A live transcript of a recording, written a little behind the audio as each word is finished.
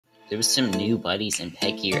there was some new buddies and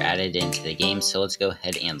pet gear added into the game, so let's go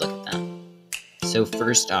ahead and look at them. So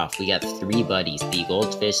first off, we got 3 buddies, the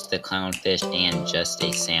goldfish, the clownfish, and just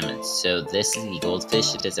a salmon. So this is the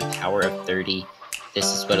goldfish, it has a power of 30. This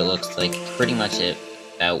is what it looks like, pretty much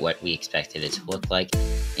about what we expected it to look like.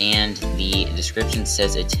 And the description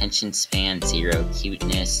says attention span 0,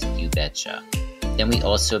 cuteness, you betcha. Then we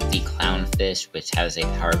also have the clownfish, which has a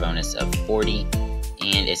power bonus of 40.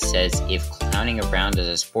 And it says if clowning around as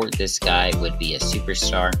a sport, this guy would be a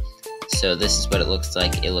superstar. So this is what it looks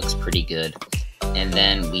like, it looks pretty good. And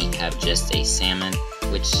then we have just a salmon,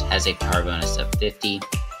 which has a power bonus of 50.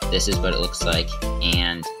 This is what it looks like,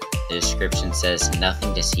 and the description says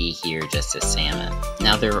nothing to see here, just a salmon.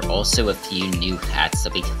 Now there are also a few new hats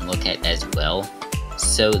that we can look at as well.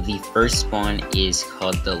 So the first one is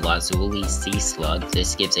called the Lazuli Sea Slug.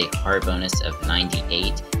 This gives a power bonus of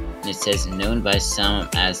 98. And it says known by some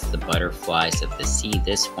as the butterflies of the sea.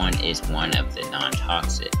 This one is one of the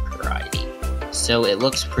non-toxic variety. So it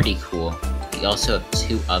looks pretty cool. We also have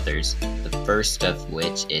 2 others, the first of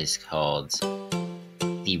which is called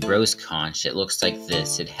the Rose Conch. It looks like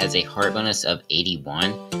this. It has a heart bonus of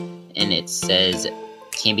 81, and it says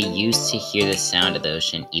can be used to hear the sound of the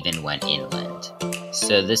ocean even when inland.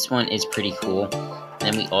 So this one is pretty cool.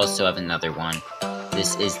 Then we also have another one.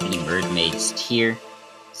 This is the Mermaid's Tear.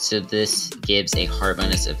 So this gives a heart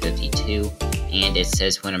bonus of 52, and it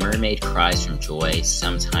says when a mermaid cries from joy,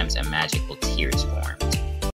 sometimes a magical tear is formed.